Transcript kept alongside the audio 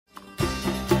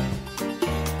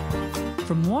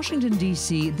From Washington,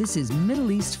 D.C., this is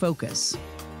Middle East Focus.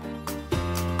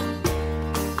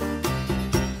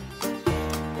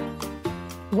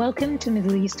 Welcome to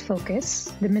Middle East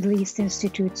Focus, the Middle East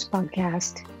Institute's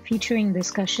podcast featuring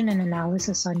discussion and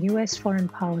analysis on U.S. foreign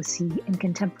policy and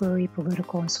contemporary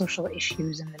political and social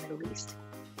issues in the Middle East.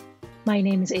 My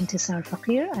name is Intissar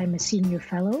Fakir. I'm a senior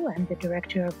fellow and the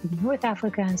director of the North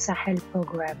Africa and Sahel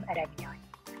program at MUI.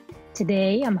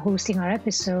 Today, I'm hosting our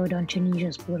episode on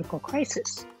Tunisia's political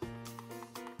crisis.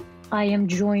 I am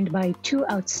joined by two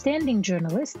outstanding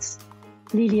journalists,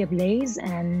 Lilia Blaise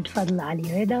and Fadil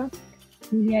Aliriza.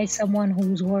 Lilia is someone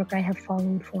whose work I have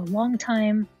followed for a long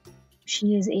time.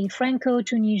 She is a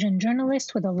Franco-Tunisian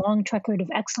journalist with a long record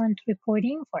of excellent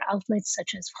reporting for outlets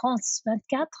such as France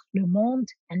 24, Le Monde,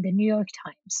 and the New York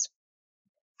Times.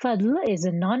 Fadil is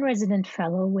a non-resident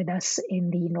fellow with us in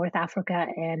the North Africa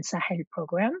and Sahel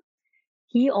program.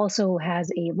 He also has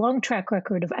a long track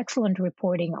record of excellent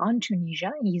reporting on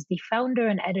Tunisia. He's the founder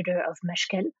and editor of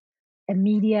Mashkel, a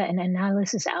media and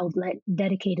analysis outlet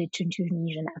dedicated to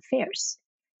Tunisian affairs.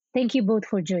 Thank you both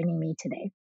for joining me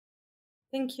today.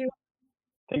 Thank you.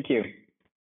 Thank you.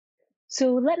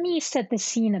 So let me set the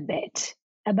scene a bit.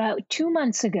 About 2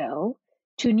 months ago,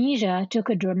 Tunisia took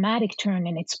a dramatic turn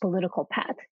in its political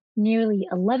path. Nearly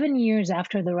 11 years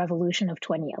after the revolution of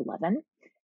 2011,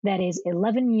 that is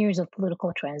 11 years of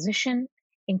political transition,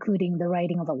 including the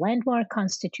writing of a landmark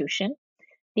constitution,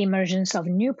 the emergence of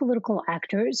new political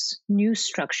actors, new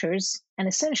structures, and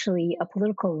essentially a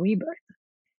political rebirth.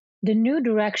 The new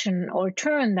direction or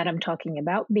turn that I'm talking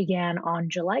about began on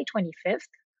July 25th,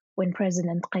 when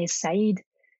President Kais Saied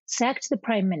sacked the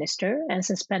prime minister and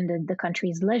suspended the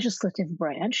country's legislative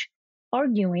branch,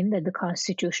 arguing that the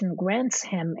constitution grants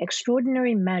him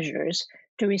extraordinary measures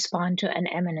to respond to an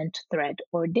imminent threat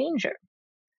or danger.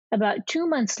 About 2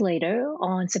 months later,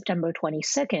 on September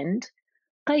 22nd,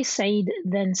 Kais Saied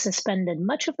then suspended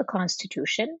much of the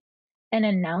constitution and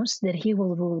announced that he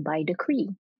will rule by decree,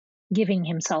 giving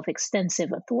himself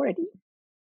extensive authority.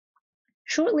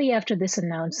 Shortly after this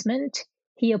announcement,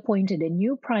 he appointed a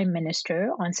new prime minister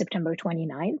on September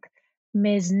 29th,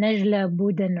 Ms. Najla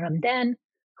Boudan Ramdan,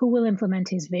 who will implement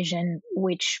his vision,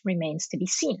 which remains to be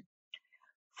seen.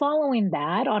 Following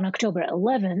that, on October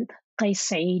 11th, Kais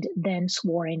Saied then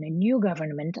swore in a new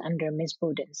government under Ms.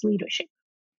 Boudan's leadership.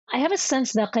 I have a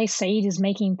sense that Kais Saied is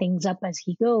making things up as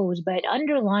he goes, but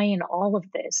underlying all of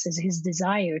this is his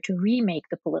desire to remake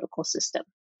the political system.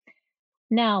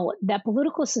 Now, that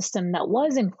political system that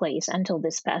was in place until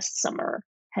this past summer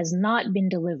has not been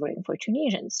delivering for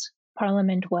Tunisians.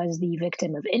 Parliament was the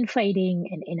victim of infighting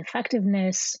and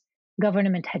ineffectiveness.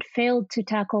 Government had failed to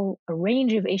tackle a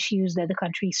range of issues that the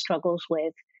country struggles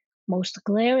with, most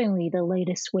glaringly the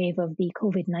latest wave of the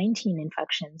COVID-19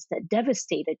 infections that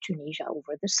devastated Tunisia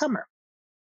over the summer.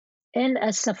 And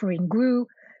as suffering grew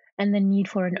and the need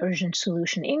for an urgent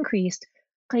solution increased,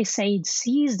 Kais Saied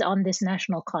seized on this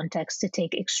national context to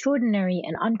take extraordinary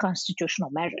and unconstitutional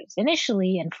measures.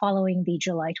 Initially, and following the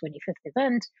July 25th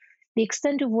event, the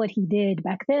extent of what he did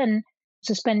back then,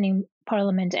 suspending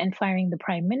parliament and firing the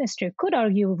prime minister, could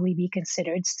arguably be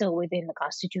considered still within the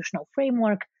constitutional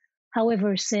framework.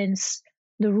 However, since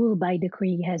the rule by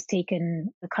decree has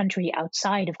taken the country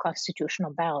outside of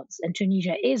constitutional bounds, and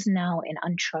Tunisia is now in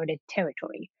uncharted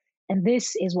territory. And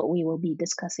this is what we will be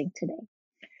discussing today.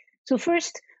 So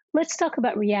first, let's talk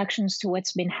about reactions to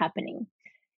what's been happening.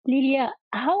 Lilia,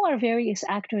 how are various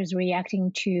actors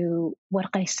reacting to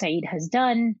what Kais Saied has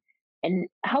done? And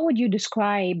how would you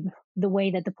describe the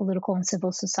way that the political and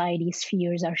civil society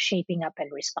spheres are shaping up in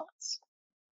response?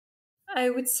 I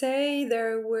would say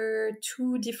there were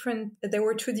two different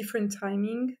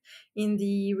timing in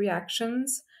the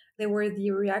reactions. There were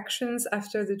the reactions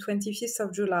after the 25th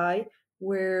of July,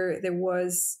 where there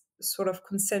was sort of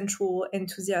consensual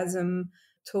enthusiasm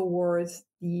towards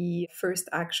the first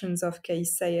actions of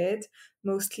Kais Saied,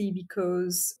 mostly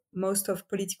because most of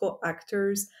political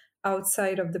actors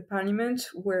outside of the parliament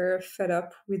were fed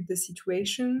up with the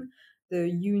situation. The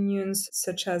unions,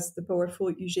 such as the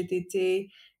powerful UGTT,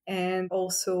 and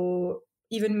also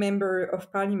even members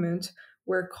of parliament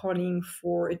were calling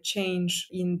for a change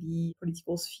in the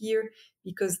political sphere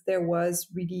because there was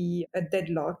really a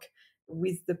deadlock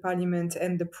with the parliament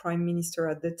and the prime minister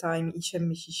at the time, Hicham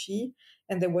Michichi.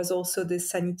 And there was also the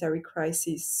sanitary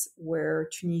crisis where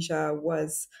Tunisia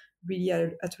was really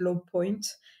at a low point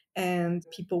and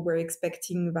people were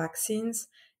expecting vaccines.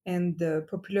 And the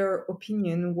popular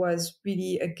opinion was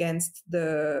really against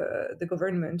the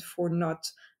government for not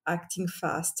acting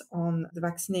fast on the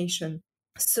vaccination.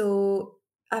 So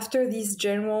after this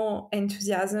general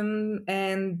enthusiasm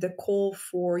and the call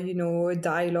for, a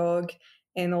dialogue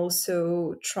and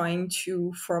also trying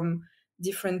to, from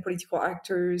different political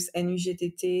actors and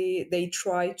UGTT, they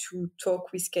try to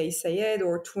talk with Kais Saied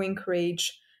or to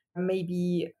encourage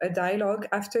maybe a dialogue.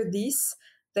 After this,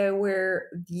 there were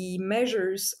the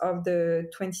measures of the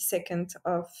 22nd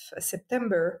of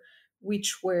September,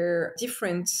 which were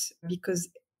different because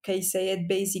Kais Saied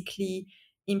basically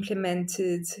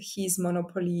implemented his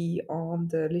monopoly on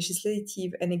the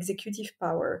legislative and executive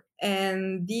power.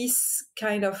 And this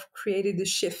kind of created a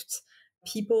shift.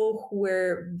 People who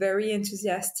were very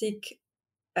enthusiastic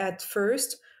at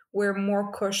first were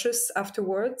more cautious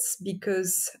afterwards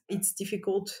because it's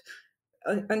difficult.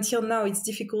 Until now, it's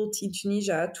difficult in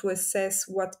Tunisia to assess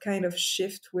what kind of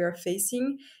shift we are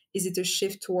facing. Is it a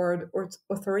shift toward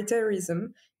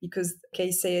authoritarianism because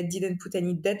Kais Saied didn't put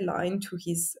any deadline to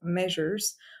his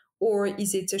measures? Or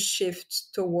is it a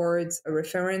shift towards a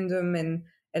referendum and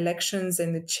elections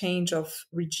and a change of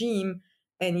regime?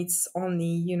 And it's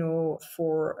only,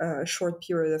 for a short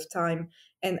period of time.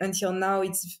 And until now,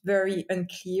 it's very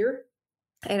unclear.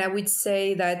 And I would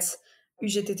say that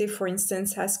UGTT, for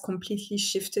instance, has completely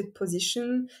shifted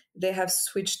position. They have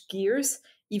switched gears.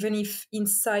 Even if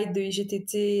inside the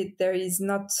UGTT there is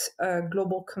not a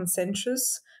global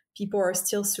consensus, people are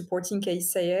still supporting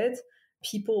Kais Saied.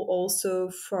 People also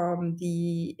from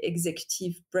the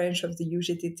executive branch of the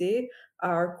UGTT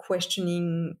are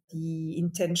questioning the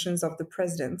intentions of the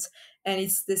president. And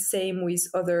it's the same with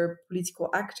other political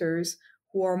actors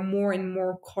who are more and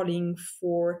more calling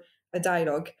for a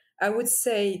dialogue. I would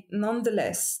say,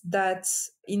 nonetheless, that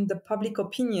in the public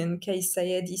opinion, Kais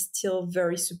Saied is still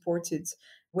very supported.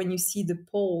 When you see the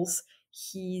polls,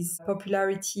 his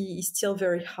popularity is still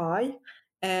very high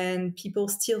and people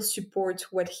still support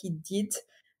what he did.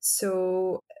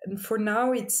 So for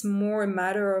now, it's more a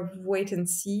matter of wait and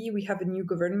see. We have a new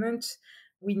government.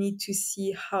 We need to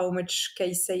see how much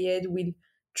Kais Saied will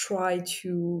try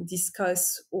to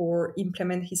discuss or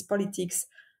implement his politics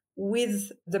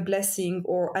with the blessing,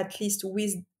 or at least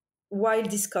with while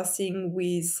discussing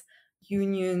with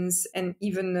unions and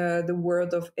even the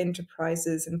world of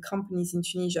enterprises and companies in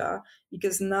Tunisia,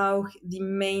 because now the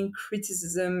main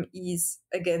criticism is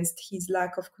against his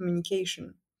lack of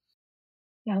communication.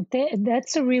 Yeah,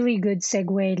 that's a really good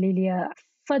segue, Lilia.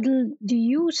 Fadil, do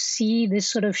you see this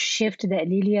sort of shift that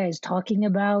Lilia is talking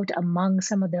about among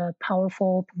some of the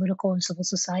powerful political and civil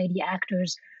society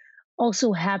actors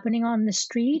also happening on the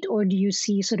street, or do you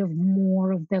see sort of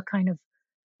more of the kind of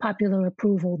popular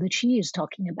approval that she is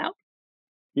talking about?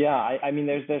 Yeah, I mean,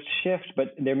 there's this shift,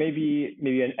 but there may be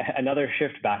another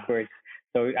shift backwards.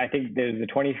 So I think there's the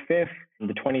 25th and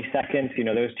the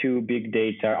 22nd, those two big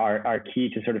dates are key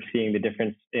to sort of seeing the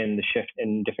difference in the shift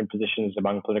in different positions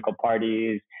among political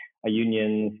parties,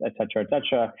 unions, et cetera, et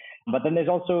cetera. But then there's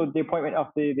also the appointment of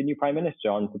the new prime minister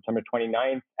on September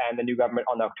 29th and the new government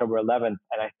on October 11th.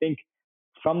 And I think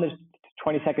from this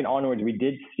 22nd onwards, we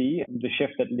did see the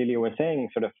shift that Lilia was saying,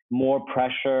 sort of more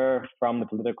pressure from the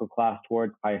political class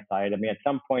towards Kais Saied. I mean, at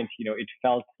some point, it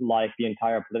felt like the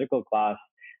entire political class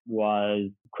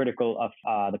was critical of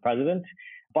the president.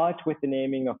 But with the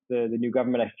naming of the new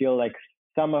government, I feel like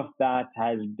some of that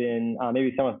has been,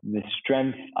 maybe some of the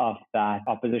strength of that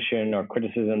opposition or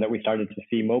criticism that we started to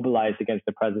see mobilized against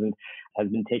the president has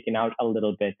been taken out a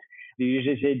little bit.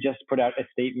 They just put out a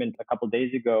statement a couple of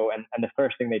days ago, and the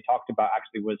first thing they talked about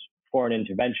actually was foreign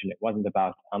intervention. It wasn't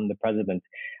about the president.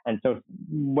 And so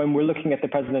when we're looking at the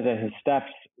president and his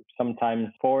steps, sometimes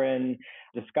foreign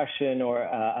discussion or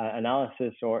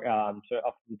analysis or sort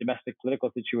of the domestic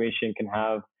political situation can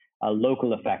have a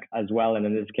local effect as well. And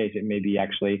in this case, it may be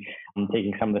actually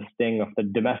taking some of the sting of the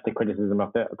domestic criticism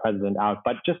of the president out.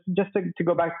 But just to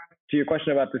go back to your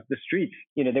question about the streets,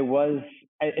 there was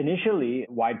initially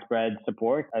widespread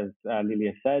support, as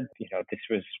Lilia said. This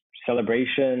was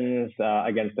celebrations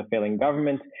against the failing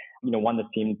government, one that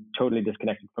seemed totally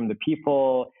disconnected from the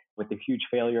people, with a huge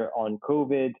failure on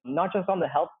COVID, not just on the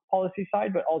health policy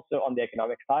side, but also on the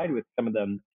economic side with some of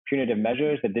the punitive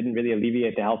measures that didn't really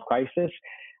alleviate the health crisis.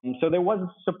 So there was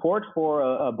support for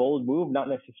a bold move, not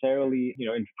necessarily,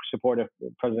 in support of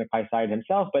President Kais Saied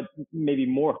himself, but maybe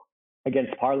more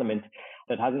against parliament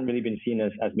that hasn't really been seen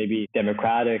as maybe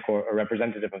democratic or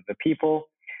representative of the people.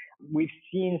 We've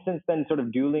seen since then sort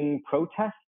of dueling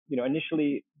protests.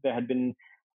 Initially there had been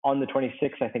on the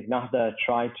 26th, I think Nahda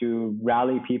tried to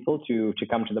rally people to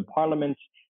come to the parliament.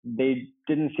 They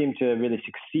didn't seem to really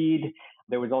succeed.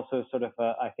 There was also sort of,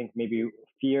 I think, maybe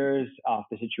fears of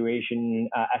the situation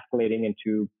escalating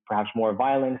into perhaps more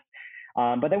violence.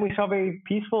 But then we saw very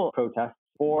peaceful protests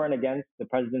for and against the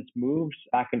president's moves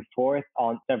back and forth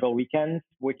on several weekends,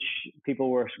 which people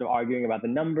were sort of arguing about the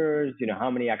numbers, how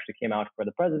many actually came out for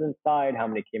the president's side, how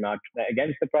many came out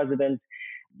against the president.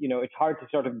 It's hard to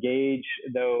sort of gauge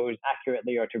those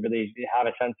accurately or to really have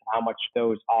a sense of how much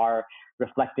those are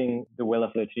reflecting the will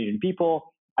of the Tunisian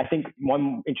people. I think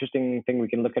one interesting thing we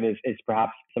can look at is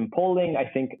perhaps some polling.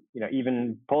 I think,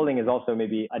 even polling is also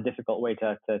maybe a difficult way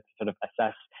to sort of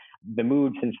assess the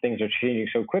mood since things are changing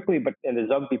so quickly. But in the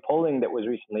Zogby polling that was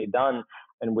recently done,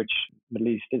 in which Middle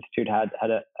East Institute had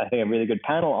a really good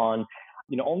panel on,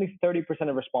 only 30%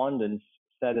 of respondents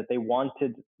said that they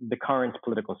wanted the current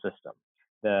political system,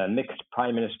 the mixed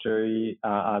prime ministry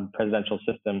presidential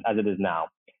system as it is now.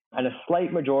 And a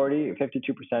slight majority,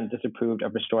 52%, disapproved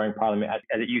of restoring parliament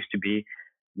as it used to be.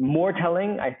 More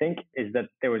telling, I think, is that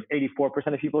there was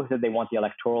 84% of people who said they want the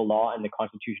electoral law and the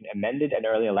constitution amended and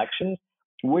early elections,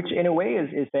 which in a way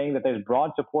is saying that there's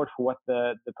broad support for what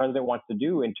the president wants to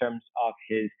do in terms of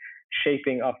his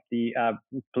shaping of the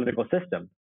political system.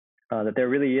 That there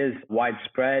really is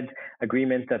widespread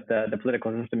agreement that the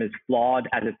political system is flawed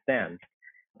as it stands.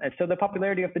 And so the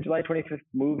popularity of the July 25th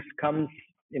moves comes,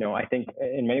 I think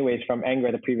in many ways from anger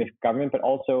at the previous government, but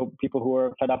also people who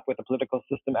are fed up with the political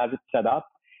system as it's set up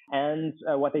and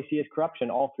what they see as corruption,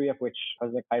 all three of which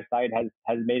President Kais Saied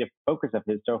has made a focus of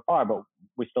his so far, but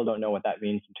we still don't know what that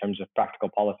means in terms of practical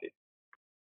policy.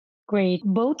 Great.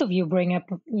 Both of you bring up,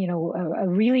 a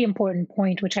really important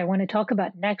point, which I want to talk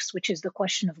about next, which is the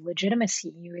question of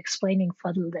legitimacy. You're explaining,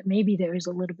 Fadil, that maybe there is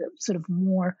a little bit sort of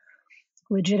more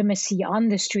legitimacy on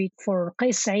the street for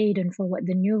Kais Saied and for what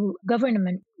the new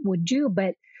government would do.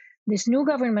 But this new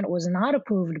government was not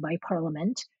approved by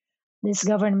parliament. This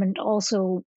government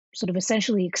also sort of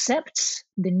essentially accepts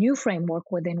the new framework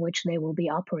within which they will be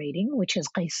operating, which is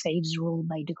Kais Saied's rule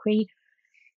by decree.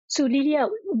 So, Lilia,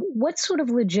 what sort of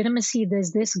legitimacy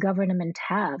does this government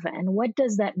have? And what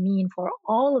does that mean for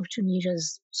all of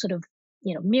Tunisia's sort of,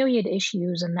 myriad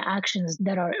issues and the actions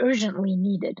that are urgently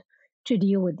needed to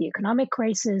deal with the economic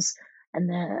crisis and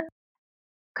the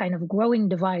kind of growing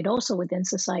divide also within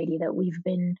society that we've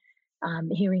been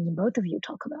hearing both of you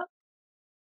talk about?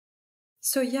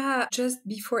 So yeah, just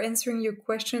before answering your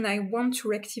question, I want to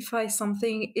rectify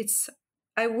something.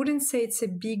 I wouldn't say it's a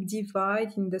big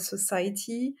divide in the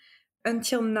society.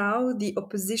 Until now, the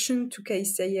opposition to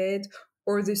Kais Saied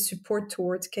or the support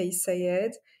towards Kais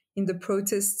Saied in the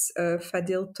protests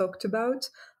Fadil talked about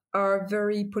are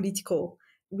very political.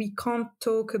 We can't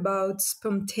talk about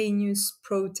spontaneous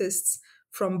protests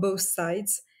from both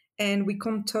sides. And we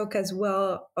can't talk as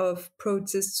well of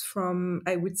protests from,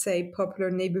 I would say, popular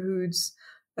neighborhoods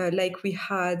like we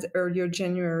had earlier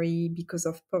January because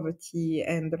of poverty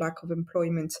and the lack of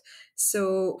employment.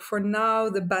 So for now,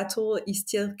 the battle is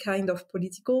still kind of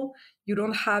political. You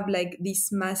don't have like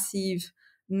this massive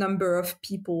number of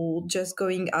people just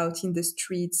going out in the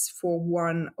streets for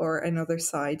one or another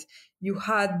side. You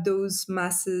had those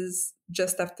masses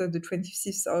just after the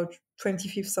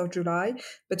 25th of July,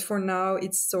 but for now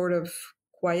it's sort of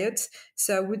quiet.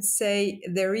 So I would say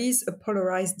there is a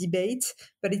polarized debate,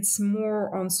 but it's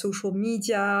more on social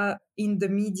media, in the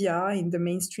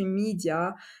mainstream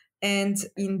media, and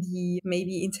in the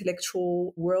maybe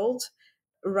intellectual world,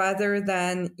 rather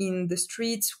than in the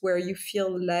streets where you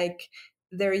feel like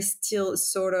there is still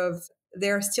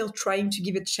they're still trying to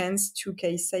give a chance to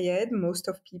Kais Saied, most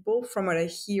of people, from what I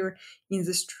hear in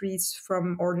the streets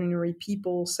from ordinary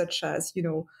people, such as,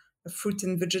 fruit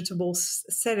and vegetables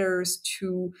sellers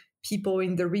to people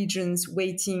in the regions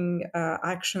waiting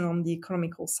action on the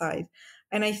economical side.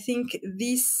 And I think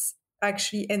this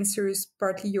actually answers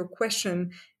partly your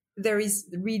question. There is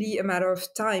really a matter of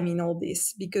time in all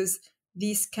this, because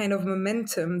this kind of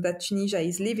momentum that Tunisia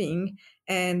is living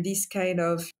and this kind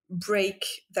of break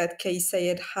that Kais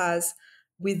Saied has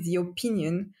with the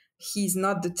opinion, he's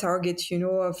not the target,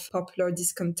 of popular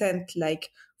discontent like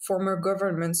former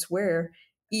governments were,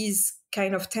 is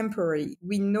kind of temporary.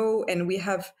 We know and we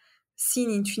have seen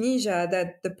in Tunisia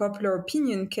that the popular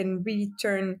opinion can really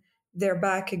turn their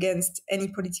back against any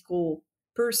political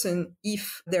person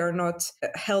if they're not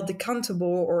held accountable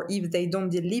or if they don't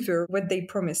deliver what they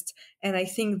promised. And I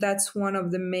think that's one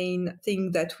of the main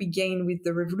things that we gain with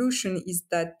the revolution, is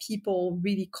that people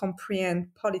really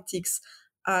comprehend politics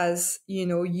as, you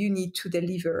need to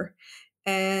deliver.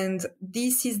 And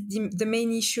this is the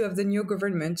main issue of the new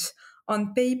government.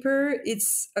 On paper,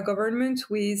 it's a government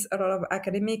with a lot of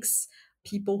academics,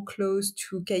 people close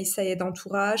to Kais Saied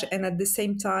entourage, and at the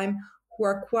same time who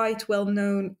are quite well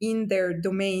known in their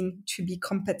domain to be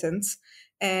competent,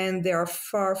 and they are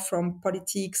far from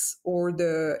politics or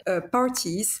the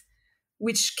parties,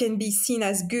 which can be seen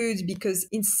as good because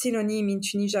it's synonym in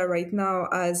Tunisia right now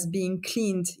as being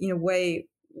cleaned in a way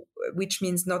which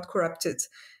means not corrupted.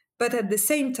 But at the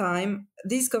same time,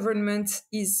 this government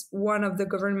is one of the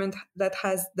government that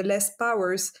has the less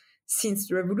powers since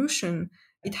the revolution.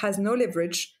 It has no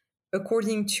leverage.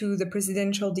 According to the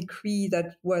presidential decree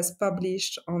that was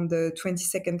published on the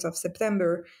 22nd of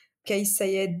September, Kais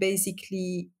Saied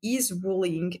basically is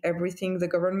ruling everything the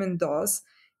government does.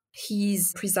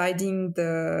 He's presiding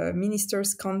the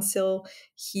ministers' council.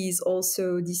 He's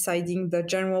also deciding the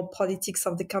general politics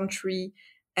of the country.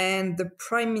 And the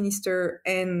prime minister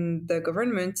and the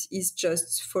government is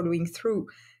just following through.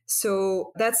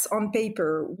 So that's on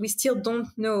paper. We still don't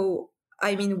know,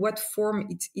 what form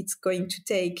it's going to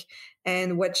take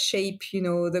and what shape,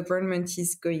 the government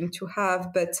is going to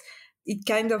have. But it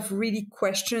kind of really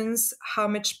questions how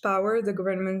much power the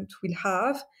government will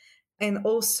have. And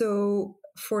also,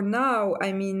 for now,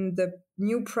 the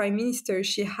new prime minister,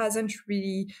 she hasn't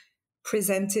really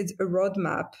presented a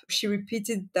roadmap. She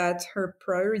repeated that her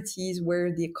priorities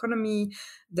were the economy,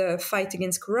 the fight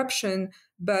against corruption,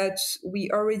 but we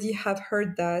already have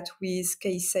heard that with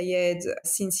Kais Saied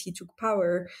since he took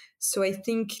power. So I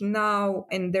think now,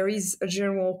 and there is a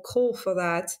general call for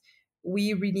that,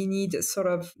 we really need a sort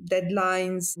of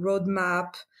deadlines,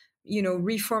 roadmap,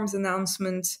 reforms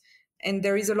announcements. And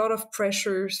there is a lot of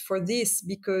pressures for this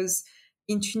because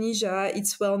in Tunisia,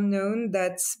 it's well known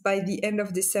that by the end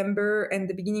of December and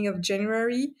the beginning of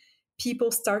January,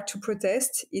 people start to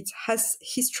protest. It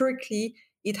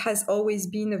has always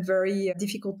been a very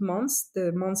difficult month,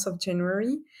 the month of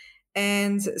January.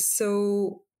 And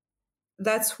so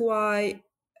that's why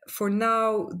for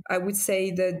now, I would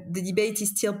say that the debate is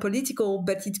still political,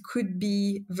 but it could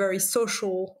be very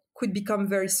social, could become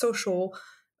very social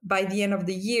by the end of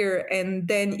the year. And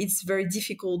then it's very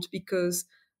difficult because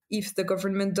if the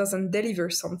government doesn't deliver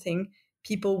something,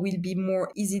 people will be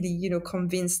more easily,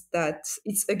 convinced that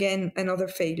it's again another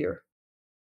failure.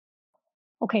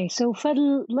 Okay, so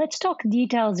Fadil, let's talk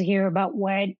details here about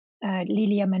what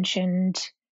Lilia mentioned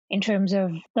in terms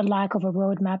of the lack of a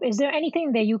roadmap. Is there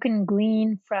anything that you can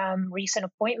glean from recent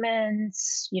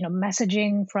appointments,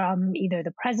 messaging from either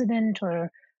the president or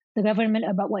the government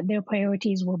about what their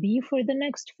priorities will be for the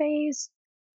next phase?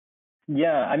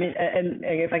 Yeah, and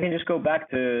if I can just go back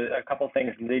to a couple of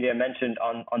things Lilia mentioned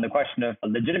on the question of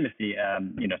legitimacy,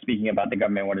 speaking about the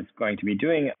government, what it's going to be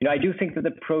doing. I do think that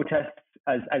the protests,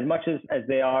 as much as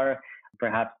they are,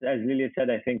 perhaps, as Lilia said,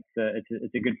 I think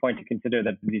it's a good point to consider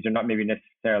that these are not maybe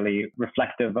necessarily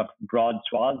reflective of broad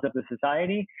swaths of the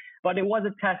society. But it was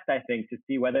a test, I think, to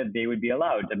see whether they would be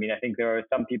allowed. I think there are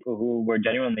some people who were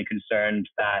genuinely concerned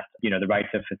that, the rights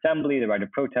of assembly, the right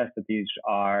of protest, that these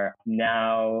are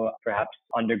now perhaps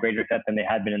under greater threat than they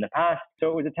had been in the past. So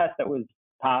it was a test that was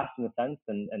passed in a sense.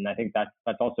 And I think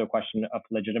that's also a question of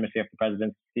legitimacy of the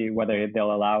president to see whether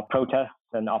they'll allow protests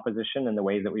and opposition in the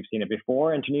ways that we've seen it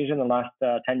before in Tunisia in the last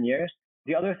 10 years.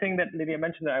 The other thing that Lilia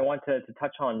mentioned that I want to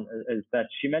touch on is that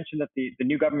she mentioned that the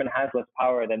new government has less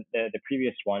power than the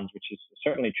previous ones, which is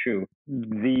certainly true.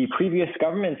 The previous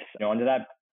governments, under that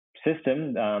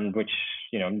system, which,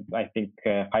 I think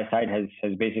Kais Saied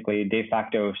has basically de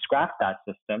facto scrapped that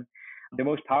system, the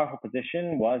most powerful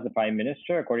position was the prime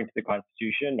minister, according to the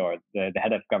constitution, or the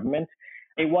head of government.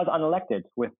 It was unelected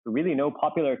with really no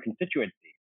popular constituency.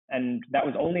 And that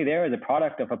was only there as a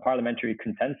product of a parliamentary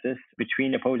consensus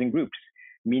between opposing groups,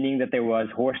 meaning that there was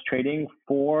horse trading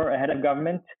for a head of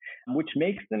government, which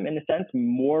makes them, in a sense,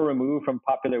 more removed from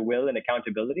popular will and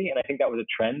accountability. And I think that was a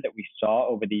trend that we saw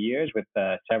over the years with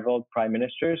several prime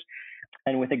ministers.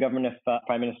 And with the government of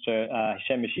Prime Minister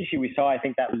Hichem Mechichi, we saw, I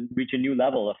think, that reach a new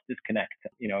level of disconnect,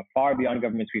 far beyond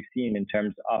governments we've seen in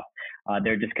terms of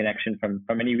their disconnection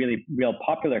from any real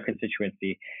popular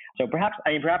constituency. So perhaps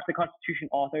the Constitution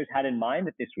authors had in mind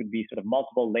that this would be sort of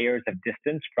multiple layers of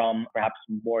distance from perhaps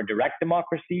more direct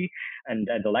democracy and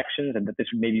elections, and that this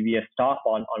would maybe be a stop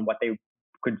on what they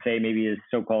could say maybe is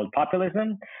so-called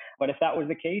populism. But if that was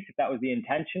the case, if that was the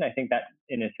intention, I think that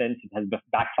in a sense it has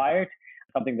backfired,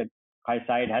 something that Kais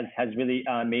Saied has really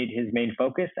made his main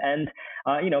focus, and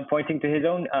pointing to his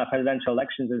own presidential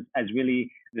elections as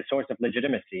really the source of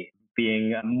legitimacy,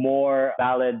 being more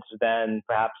valid than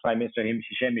perhaps Prime Minister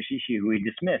Hichem Mechichi, who he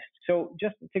dismissed. So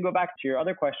just to go back to your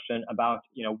other question about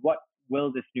what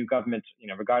will this new government,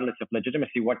 regardless of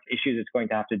legitimacy, what issues it's going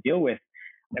to have to deal with.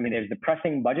 There's the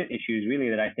pressing budget issues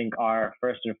really that I think are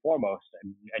first and foremost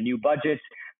a new budget,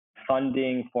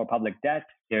 funding for public debt.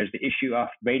 There's the issue of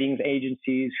ratings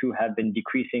agencies who have been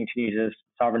decreasing Tunisia's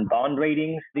sovereign bond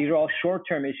ratings. These are all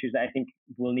short-term issues that I think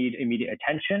will need immediate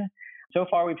attention. So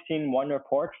far, we've seen one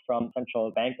report from a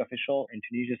central bank official in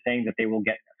Tunisia saying that they will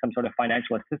get some sort of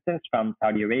financial assistance from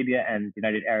Saudi Arabia and the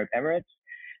United Arab Emirates.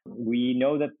 We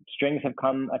know that strings have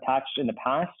come attached in the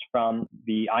past from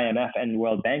the IMF and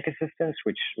World Bank assistance,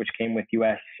 which came with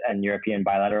US and European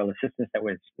bilateral assistance that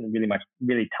was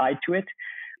really tied to it.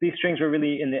 These strings were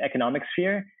really in the economic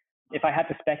sphere. If I had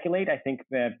to speculate, I think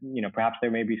that perhaps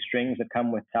there may be strings that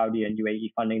come with Saudi and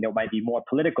UAE funding that might be more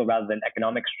political rather than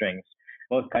economic strings.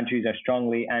 Both countries are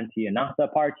strongly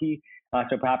anti-Ennahda party,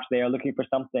 so perhaps they are looking for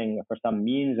some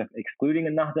means of excluding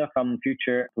Ennahda from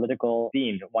future political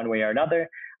scene one way or another,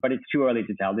 but it's too early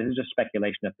to tell. This is just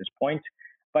speculation at this point.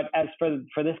 But as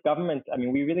for this government, I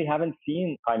mean, we really haven't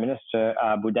seen Prime Minister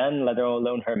Boudin, let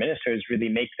alone her ministers, really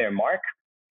make their mark.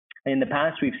 In the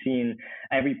past, we've seen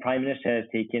every prime minister has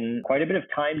taken quite a bit of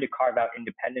time to carve out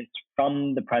independence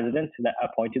from the president that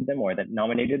appointed them or that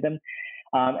nominated them.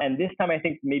 And this time, I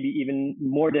think maybe even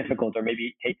more difficult, or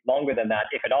maybe take longer than that,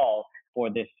 if at all, for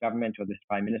this government or this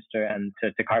prime minister and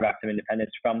to carve out some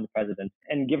independence from the president.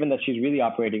 And given that she's really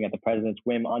operating at the president's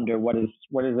whim under what is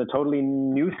a totally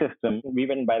new system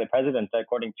rewritten by the president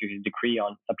according to his decree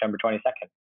on September 22nd.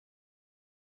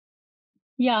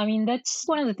 Yeah, I mean, that's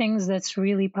one of the things that's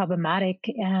really problematic.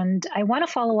 And I want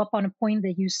to follow up on a point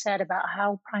that you said about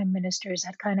how prime ministers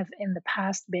had kind of in the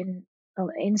past been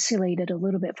insulated a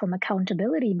little bit from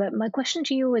accountability. But my question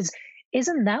to you is,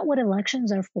 isn't that what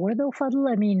elections are for, though,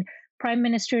 Fadil? I mean, prime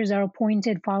ministers are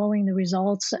appointed following the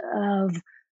results of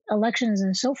elections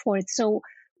and so forth. So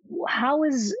how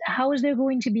is there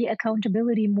going to be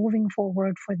accountability moving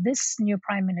forward for this new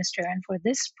prime minister and for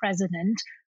this president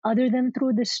other than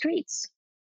through the streets?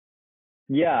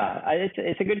 Yeah,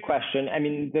 it's a good question. I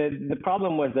mean, the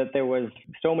problem was that there was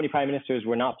so many prime ministers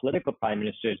were not political prime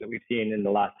ministers that we've seen in the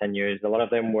last 10 years. A lot of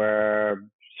them were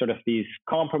sort of these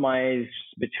compromise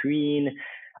between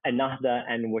Ennahda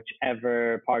and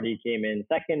whichever party came in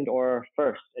second or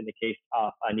first in the case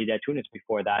of Nida Tunis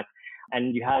before that.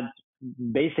 And you had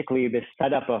basically this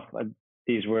setup of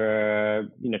these were,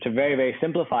 to very, very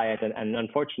simplify it, and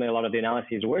unfortunately a lot of the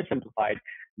analyses were simplified,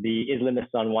 the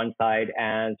Islamists on one side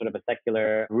and sort of a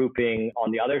secular grouping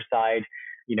on the other side.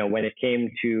 When it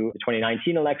came to the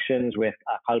 2019 elections with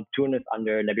Qalb Tunis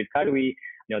under Nabil Karoui,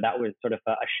 that was sort of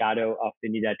a shadow of the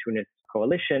Nida Tunis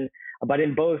coalition. But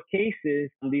in both cases,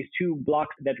 these two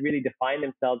blocs that really defined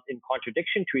themselves in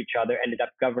contradiction to each other ended up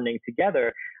governing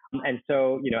together. And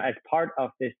so, as part of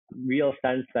this real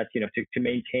sense that, to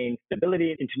maintain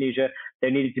stability in Tunisia,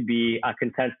 there needed to be a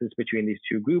consensus between these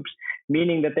two groups,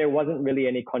 meaning that there wasn't really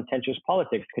any contentious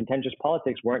politics. Contentious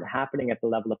politics weren't happening at the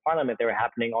level of parliament. They were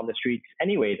happening on the streets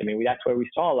anyways. I mean, that's where we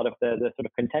saw a lot of the sort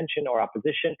of contention or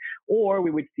opposition, or we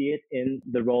would see it in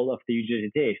the role of the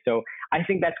UJDT. So I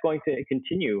think that's going to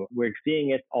continue. We're seeing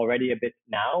it already a bit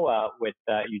now with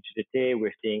UJDT.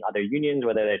 We're seeing other unions,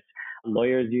 whether it's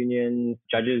lawyers unions,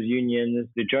 judges unions,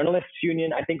 the journalists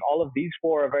union. I think all of these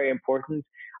four are very important.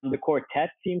 The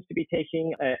quartet seems to be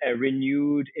taking a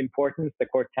renewed importance. The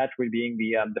quartet would being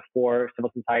the four civil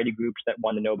society groups that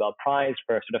won the Nobel Prize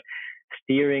for sort of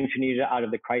steering Tunisia out of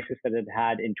the crisis that it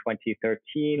had in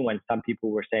 2013, when some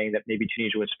people were saying that maybe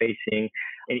Tunisia was facing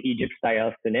an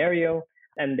Egypt-style scenario.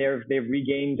 And they've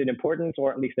regained an importance,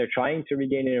 or at least they're trying to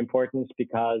regain an importance,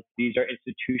 because these are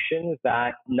institutions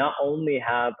that not only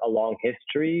have a long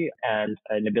history and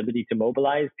an ability to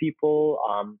mobilize people,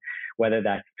 whether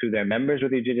that's through their members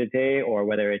with the UJDT or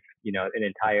whether it's an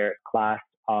entire class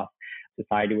of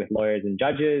society with lawyers and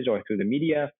judges or through the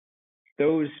media.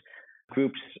 Those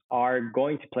groups are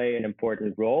going to play an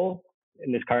important role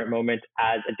in this current moment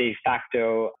as a de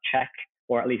facto check,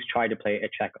 or at least try to play a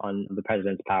check on the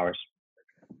president's powers.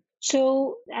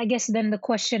 So I guess then the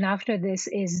question after this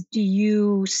is, do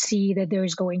you see that there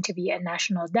is going to be a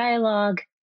national dialogue?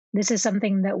 This is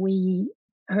something that we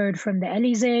heard from the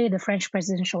Élysée, the French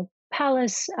presidential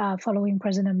palace, following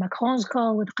President Macron's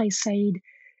call with Kais Saied,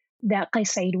 that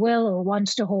Kais Saied will or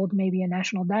wants to hold maybe a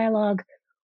national dialogue.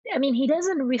 I mean, he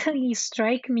doesn't really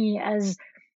strike me as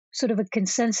sort of a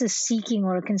consensus seeking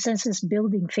or a consensus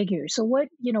building figure. So what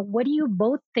do you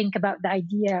both think about the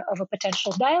idea of a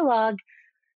potential dialogue?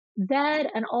 That,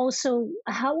 and also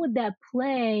how would that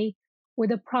play with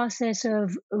the process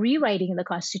of rewriting the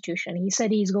Constitution? He said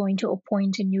he's going to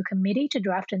appoint a new committee to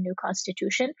draft a new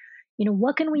Constitution.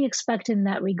 What can we expect in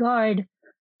that regard?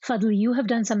 Fadil, you have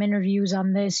done some interviews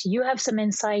on this. You have some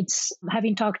insights,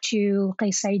 having talked to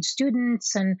Kais Saied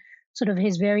students and sort of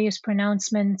his various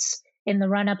pronouncements in the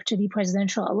run-up to the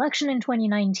presidential election in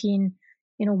 2019.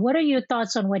 What are your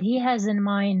thoughts on what he has in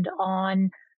mind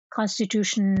on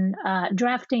Constitution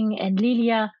drafting? And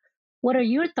Lilia, What are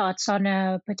your thoughts on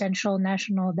a potential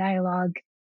national dialogue?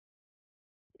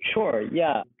 Sure.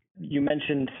 Yeah. You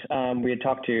mentioned we had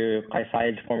talked to Kais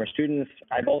Saied's former students.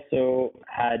 I've also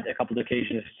had a couple of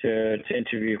occasions to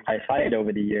interview Kais Saied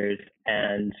over the years.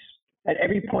 And at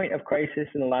every point of crisis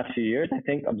in the last few years, I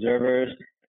think observers,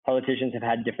 politicians have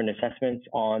had different assessments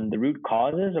on the root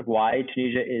causes of why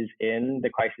Tunisia is in the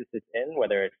crisis it's in,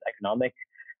 whether it's economic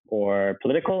or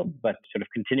political, but sort of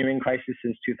continuing crisis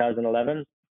since 2011.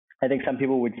 I think some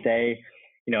people would say,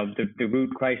 the root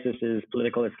crisis is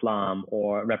political Islam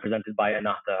or represented by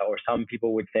Ennahda, or some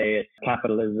people would say it's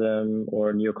capitalism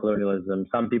or neocolonialism.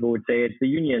 Some people would say it's the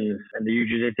unions and the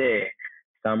UGT.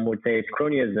 Some would say it's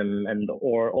cronyism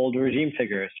or old regime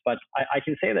figures. But I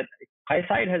can say that Kais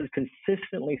Saied has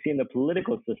consistently seen the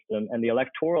political system and the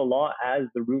electoral law as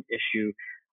the root issue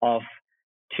of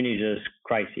Tunisia's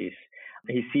crises.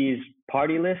 He sees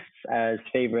party lists as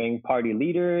favoring party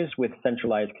leaders with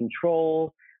centralized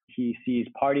control. He sees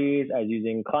parties as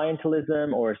using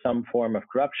clientelism or some form of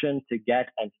corruption to get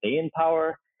and stay in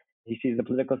power. He sees the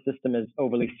political system as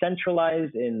overly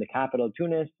centralized in the capital,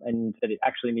 Tunis, and that it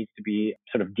actually needs to be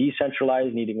sort of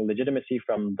decentralized, needing legitimacy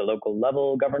from the local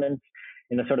level governance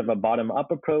in a sort of a bottom-up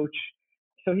approach.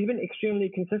 So he's been extremely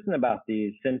consistent about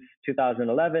these since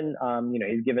 2011.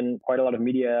 He's given quite a lot of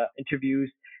media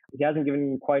interviews. He hasn't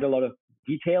given quite a lot of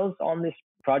details on this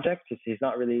project. He's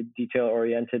not really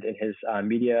detail-oriented in his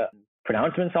media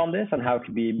pronouncements on this, on how it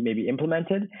could be maybe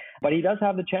implemented. But he does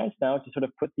have the chance now to sort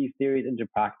of put these theories into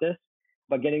practice.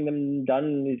 But getting them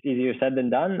done is easier said than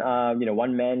done.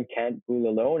 One man can't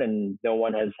rule alone, and no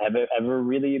one has ever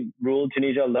really ruled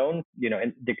Tunisia alone.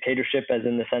 In dictatorship, as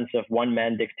in the sense of one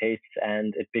man dictates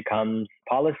and it becomes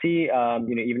policy.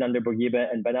 Even under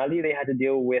Bourguiba and Ben Ali, they had to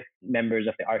deal with members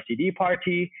of the RCD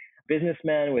party,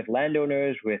 businessmen, with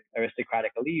landowners, with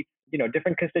aristocratic elites,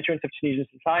 different constituents of Tunisian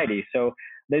society. So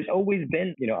there's always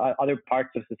been, other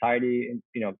parts of society,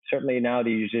 certainly now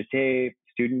the UGT,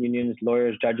 student unions,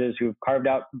 lawyers, judges who've carved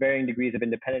out varying degrees of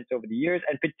independence over the years,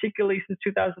 and particularly since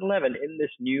 2011 in this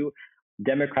new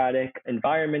democratic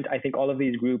environment. I think all of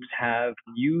these groups have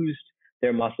used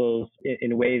their muscles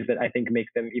in ways that I think make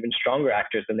them even stronger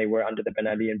actors than they were under the Ben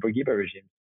Ali and Bourguiba regime.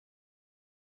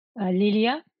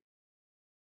 Lilia?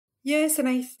 Yes, and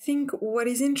I think what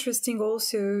is interesting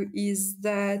also is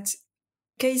that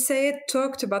Kais Saied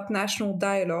talked about national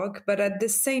dialogue, but at the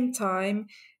same time,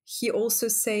 he also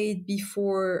said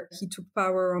before he took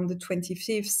power on the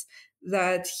 25th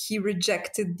that he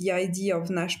rejected the idea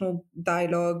of national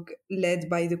dialogue led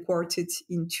by the quartet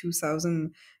in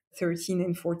 2013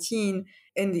 and 14.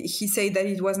 And he said that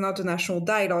it was not a national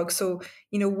dialogue. So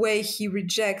in a way, he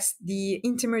rejects the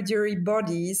intermediary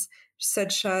bodies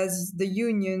such as the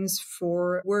unions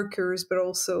for workers, but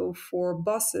also for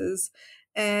bosses.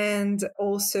 And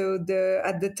also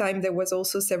at the time, there was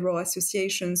also several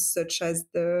associations such as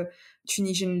the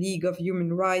Tunisian League of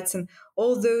Human Rights and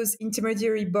all those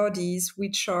intermediary bodies,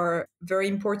 which are very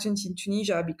important in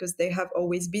Tunisia because they have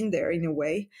always been there in a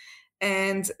way.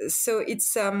 And so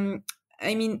it's,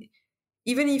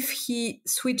 even if he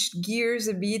switched gears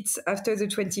a bit after the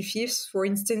 25th, for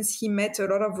instance, he met a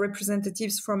lot of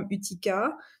representatives from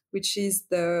UTICA, which is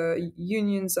the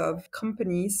unions of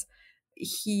companies.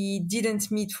 He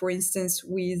didn't meet, for instance,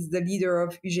 with the leader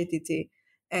of UGTT.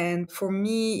 And for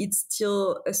me, it's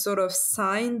still a sort of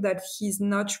sign that he's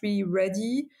not really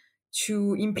ready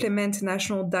to implement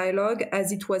national dialogue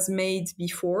as it was made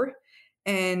before.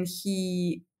 And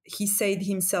he said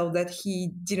himself that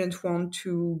he didn't want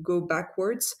to go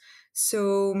backwards.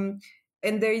 So,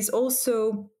 and there is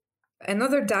also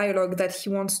another dialogue that he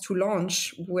wants to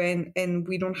launch and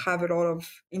we don't have a lot of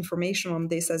information on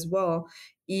this as well,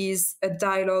 is a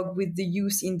dialogue with the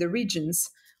youth in the regions,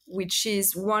 which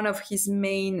is one of his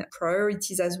main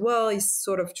priorities as well, is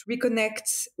sort of to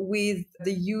reconnect with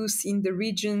the youth in the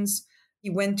regions. He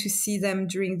went to see them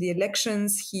during the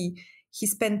elections. He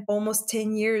spent almost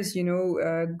 10 years,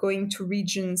 going to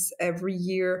regions every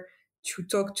year to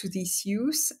talk to these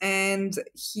youth. And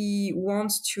he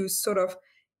wants to sort of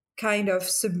kind of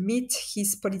submit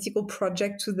his political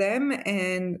project to them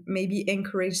and maybe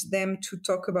encourage them to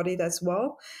talk about it as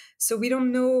well. So we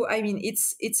don't know. I mean,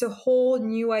 it's a whole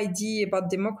new idea about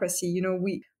democracy.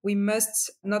 We must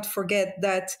not forget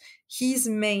that his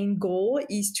main goal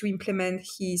is to implement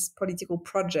his political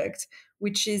project,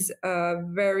 which is a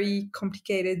very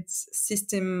complicated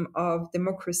system of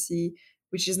democracy,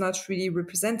 which is not really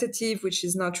representative, which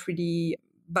is not really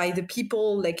by the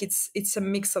people. Like it's a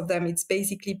mix of them. It's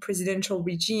basically presidential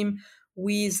regime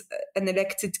with an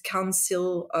elected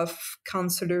council of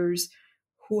councillors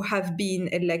who have been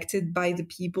elected by the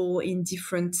people in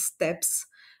different steps.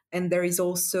 And there is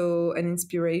also an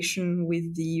inspiration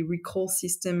with the recall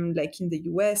system like in the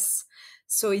US.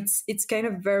 So it's kind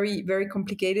of very, very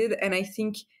complicated. And I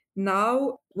think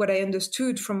now what I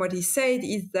understood from what he said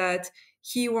is that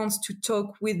he wants to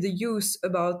talk with the youth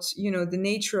about, the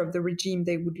nature of the regime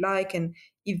they would like and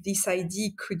if this idea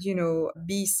could,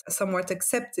 be somewhat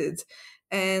accepted.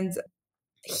 And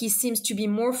he seems to be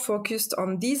more focused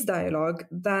on this dialogue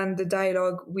than the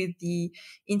dialogue with the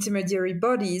intermediary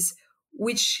bodies,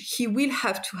 which he will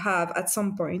have to have at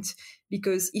some point,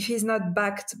 because if he's not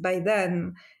backed by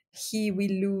them, he will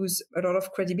lose a lot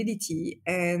of credibility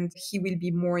and he will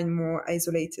be more and more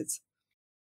isolated.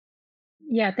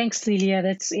 Yeah, thanks, Lilia.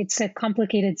 It's a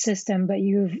complicated system, but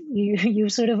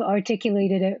you've sort of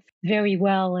articulated it very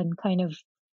well and kind of,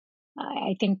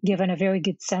 I think, given a very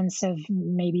good sense of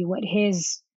maybe what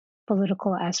his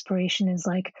political aspiration is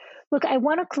like. Look, I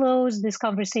want to close this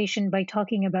conversation by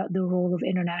talking about the role of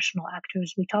international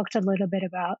actors. We talked a little bit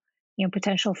about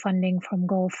potential funding from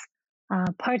Gulf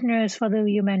partners. Fadil,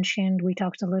 you mentioned. We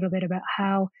talked a little bit about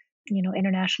how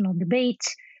international debate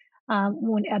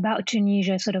about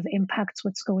Tunisia sort of impacts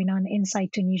what's going on inside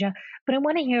Tunisia. But I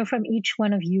want to hear from each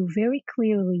one of you very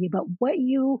clearly about what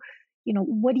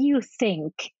what do you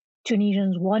think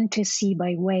Tunisians want to see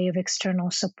by way of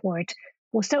external support?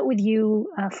 We'll start with you,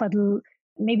 Fadl.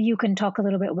 Maybe you can talk a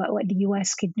little bit about what the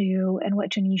US could do and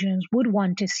what Tunisians would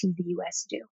want to see the US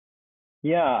do.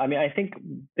 Yeah, I mean, I think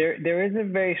there is a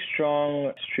very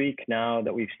strong streak now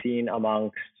that we've seen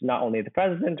amongst not only the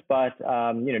president, but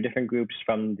different groups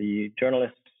from the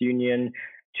Journalists Union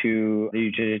to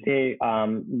the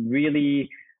UGT, really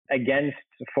against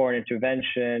foreign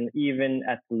intervention, even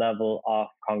at the level of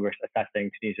Congress assessing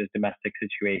Tunisia's domestic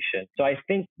situation. So I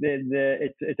think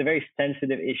it's a very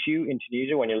sensitive issue in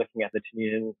Tunisia when you're looking at the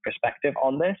Tunisian perspective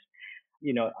on this.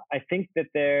 I think that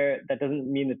that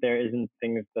doesn't mean that there isn't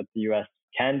things that the US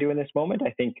can do in this moment.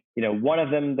 I think, one of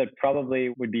them that probably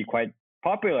would be quite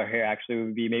popular here actually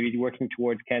would be maybe working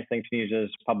towards canceling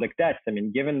Tunisia's public debts. I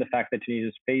mean, given the fact that Tunisia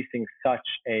is facing such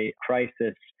a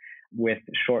crisis with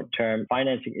short-term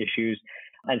financing issues,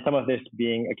 and some of this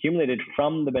being accumulated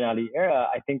from the Ben Ali era,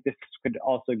 I think this could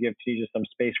also give Tunisia some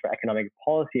space for economic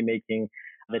policy making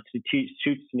that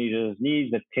suits Tunisia's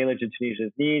needs, that's tailored to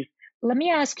Tunisia's needs. Let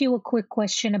me ask you a quick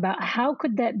question about how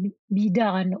could that be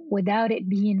done without it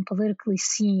being politically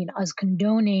seen as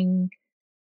condoning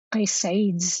Kais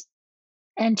Saied's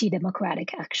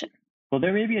anti-democratic action? Well,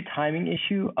 there may be a timing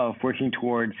issue of working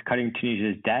towards cutting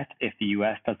Tunisia's debt if the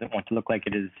U.S. doesn't want to look like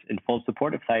it is in full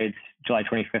support of Saied's July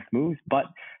 25th moves. But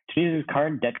Tunisia's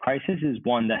current debt crisis is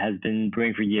one that has been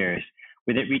brewing for years,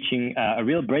 with it reaching a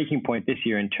real breaking point this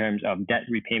year in terms of debt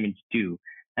repayments due.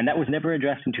 And that was never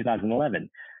addressed in 2011.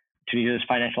 Tunisia's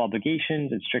financial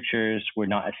obligations and strictures were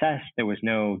not assessed. There was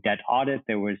no debt audit.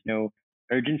 There was no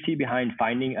urgency behind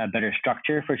finding a better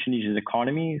structure for Tunisia's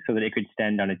economy so that it could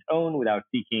stand on its own without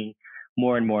seeking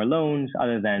more and more loans,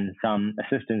 other than some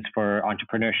assistance for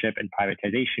entrepreneurship and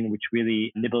privatization, which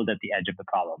really nibbled at the edge of the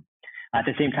problem. At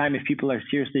the same time, if people are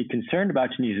seriously concerned about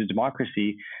Tunisia's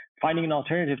democracy, finding an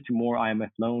alternative to more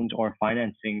IMF loans or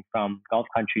financing from Gulf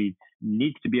countries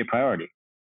needs to be a priority.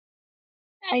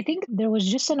 I think there was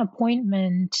just an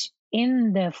appointment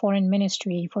in the foreign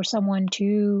ministry for someone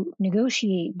to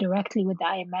negotiate directly with the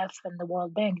IMF and the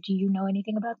World Bank. Do you know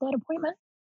anything about that appointment?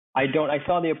 I don't. I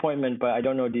saw the appointment, but I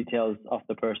don't know details of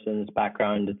the person's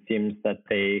background. It seems that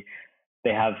they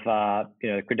have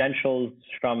credentials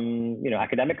from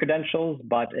academic credentials,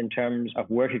 but in terms of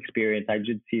work experience, I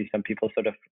did see some people sort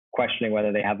of questioning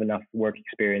whether they have enough work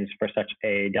experience for such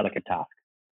a delicate task.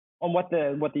 On what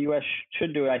the U.S.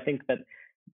 should do, I think that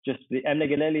just the Emna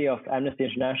Galeli of Amnesty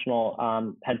International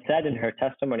had said in her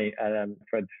testimony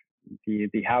for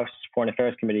the House Foreign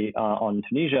Affairs Committee on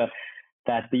Tunisia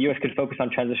that the U.S. could focus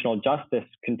on transitional justice,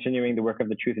 continuing the work of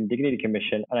the Truth and Dignity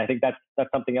Commission. And I think that's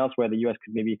something else where the U.S.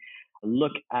 could maybe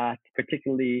look at,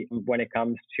 particularly when it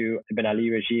comes to the Ben Ali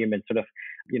regime and sort of,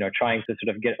 trying to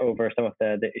sort of get over some of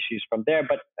the issues from there.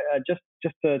 But just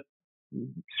to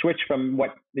switch from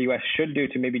what the U.S. should do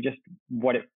to maybe just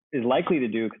what it is likely to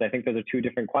do, because I think those are two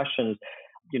different questions.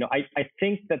 I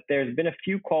think that there's been a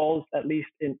few calls, at least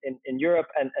in Europe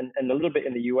and a little bit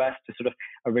in the US, to sort of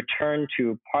a return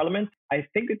to parliament. I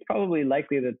think it's probably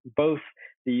likely that both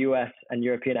the US and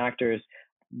European actors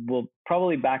will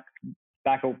probably back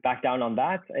down on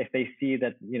that if they see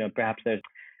that, perhaps there's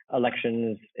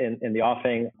elections in the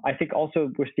offing. I think also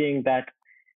we're seeing that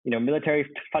military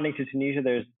funding to Tunisia,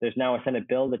 there's now a Senate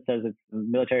bill that says that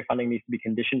military funding needs to be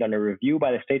conditioned on a review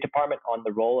by the State Department on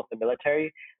the role of the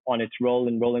military, on its role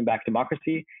in rolling back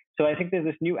democracy. So I think there's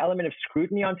this new element of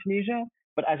scrutiny on Tunisia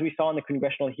But as we saw in the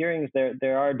congressional hearings,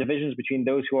 there are divisions between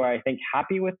those who are, I think,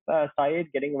 happy with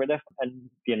Saied getting rid of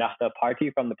the Ennahda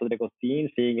party from the political scene,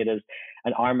 seeing it as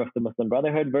an arm of the Muslim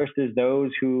Brotherhood, versus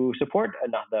those who support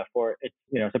Ennahda for its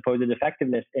supposed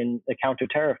effectiveness in the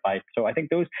counter-terror fight. So I think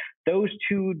those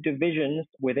two divisions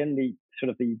within the sort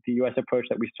of the U.S. approach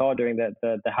that we saw during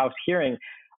the House hearing,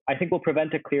 I think will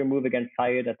prevent a clear move against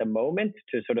Saied at the moment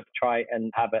to sort of try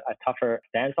and have a tougher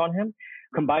stance on him,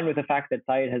 combined with the fact that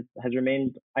Saied has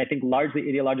remained, I think, largely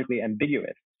ideologically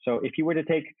ambiguous. So if he were to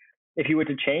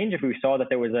change, if we saw that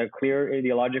there was a clear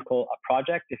ideological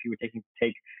project, if he were to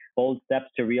take bold steps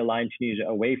to realign Tunisia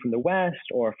away from the West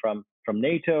or from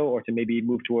NATO, or to maybe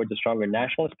move towards a stronger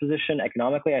nationalist position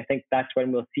economically, I think that's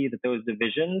when we'll see that those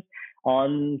divisions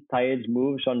on Saied's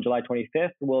moves on July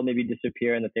 25th will maybe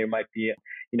disappear, and that there might be,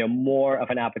 more of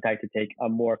an appetite to take a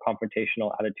more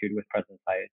confrontational attitude with President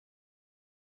Saied.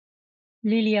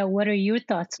 Lilia, what are your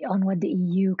thoughts on what the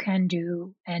EU can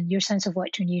do and your sense of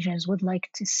what Tunisians would like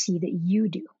to see the EU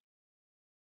do?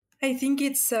 I think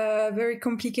it's very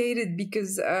complicated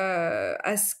because,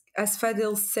 as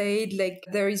Fadil said,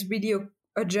 there is really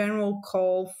a general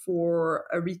call for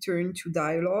a return to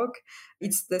dialogue.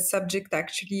 It's the subject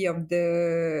actually of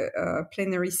the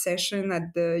plenary session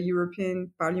at the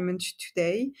European Parliament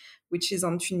today, which is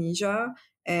on Tunisia.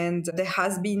 And there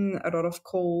has been a lot of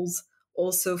calls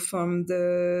also from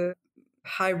the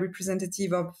High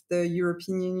Representative of the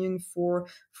European Union for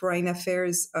Foreign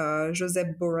Affairs,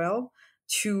 Josep Borrell,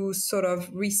 to sort of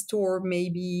restore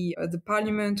maybe the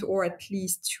parliament, or at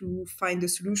least to find a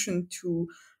solution to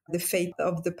the fate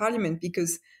of the parliament,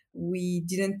 because we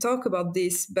didn't talk about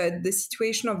this, but the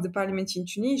situation of the parliament in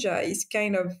Tunisia is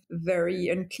kind of very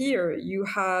unclear. You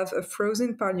have a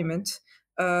frozen parliament,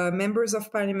 members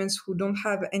of parliaments who don't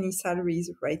have any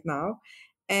salaries right now,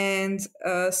 and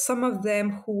some of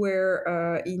them who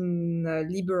were in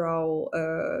liberal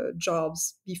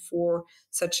jobs before,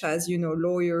 such as,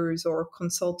 lawyers or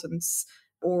consultants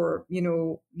or,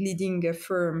 leading a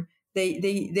firm,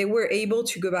 they were able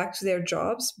to go back to their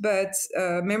jobs. But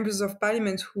members of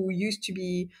parliament who used to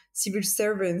be civil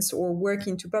servants or work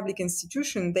into public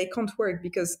institutions, they can't work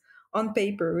because on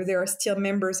paper, they are still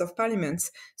members of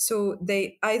parliament. So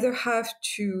they either have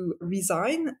to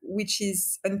resign, which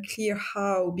is unclear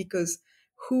how, because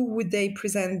who would they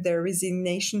present their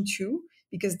resignation to?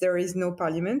 Because there is no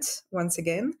parliament, once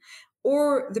again.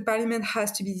 Or the parliament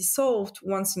has to be dissolved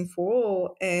once and for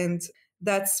all. And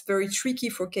that's very tricky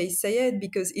for Kais Saied,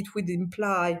 because it would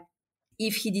imply,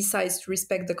 if he decides to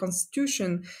respect the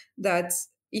constitution, that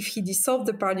if he dissolves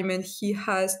the parliament, he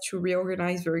has to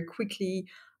reorganize very quickly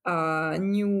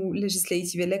new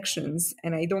legislative elections.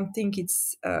 And I don't think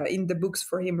it's in the books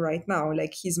for him right now.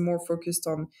 He's more focused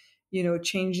on,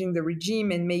 changing the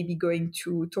regime and maybe going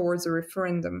towards a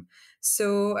referendum.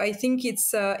 So I think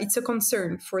it's a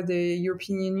concern for the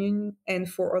European Union and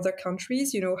for other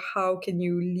countries. How can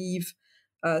you leave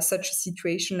such a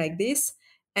situation like this?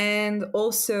 And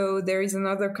also there is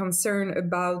another concern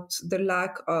about the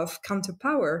lack of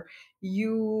counterpower.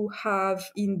 You have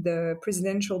in the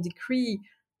presidential decree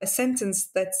a sentence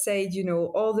that said,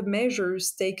 all the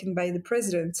measures taken by the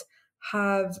president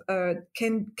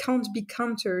can't be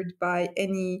countered by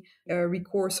any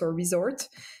recourse or resort.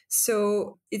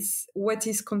 So what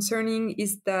is concerning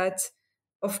is that,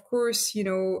 of course,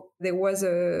 there was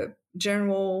a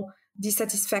general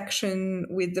dissatisfaction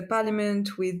with the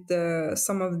parliament, with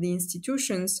some of the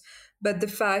institutions, but the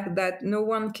fact that no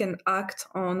one can act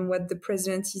on what the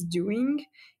president is doing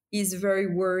is very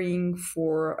worrying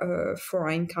for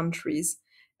foreign countries.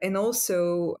 And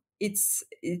also it's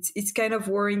kind of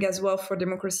worrying as well for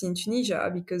democracy in Tunisia,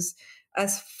 because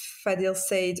as Fadil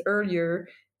said earlier,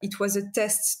 it was a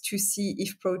test to see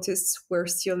if protests were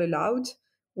still allowed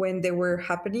when they were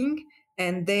happening,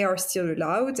 and they are still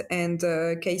allowed. And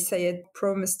Kais Saied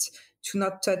promised to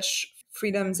not touch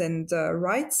freedoms and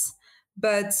rights.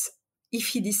 But if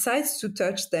he decides to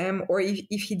touch them, or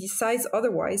if he decides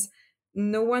otherwise,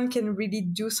 no one can really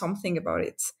do something about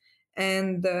it.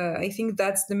 And I think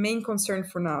that's the main concern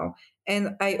for now.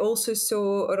 And I also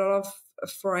saw a lot of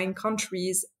foreign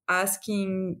countries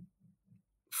asking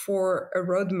for a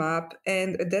roadmap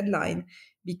and a deadline,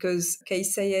 because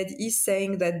Kais Saied is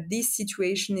saying that this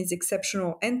situation is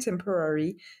exceptional and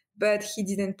temporary, but he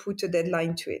didn't put a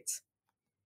deadline to it.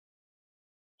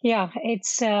 Yeah,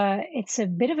 it's a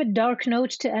bit of a dark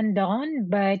note to end on,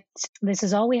 but this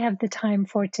is all we have the time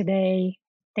for today.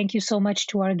 Thank you so much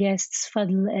to our guests,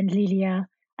 Fadil and Lilia.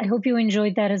 I hope you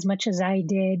enjoyed that as much as I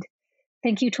did.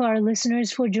 Thank you to our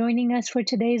listeners for joining us for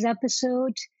today's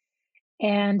episode.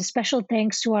 And special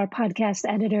thanks to our podcast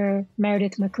editor,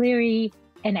 Meredith McCleary,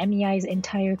 and MEI's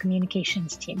entire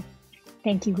communications team.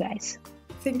 Thank you, guys.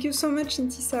 Thank you so much,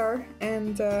 Intissar,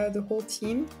 and the whole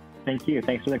team. Thank you.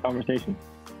 Thanks for the conversation.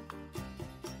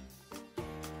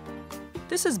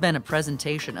 This has been a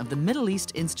presentation of the Middle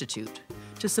East Institute.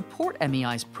 To support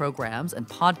MEI's programs and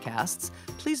podcasts,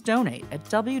 please donate at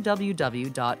www.mei.edu.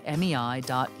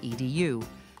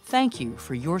 Thank you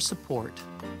for your support.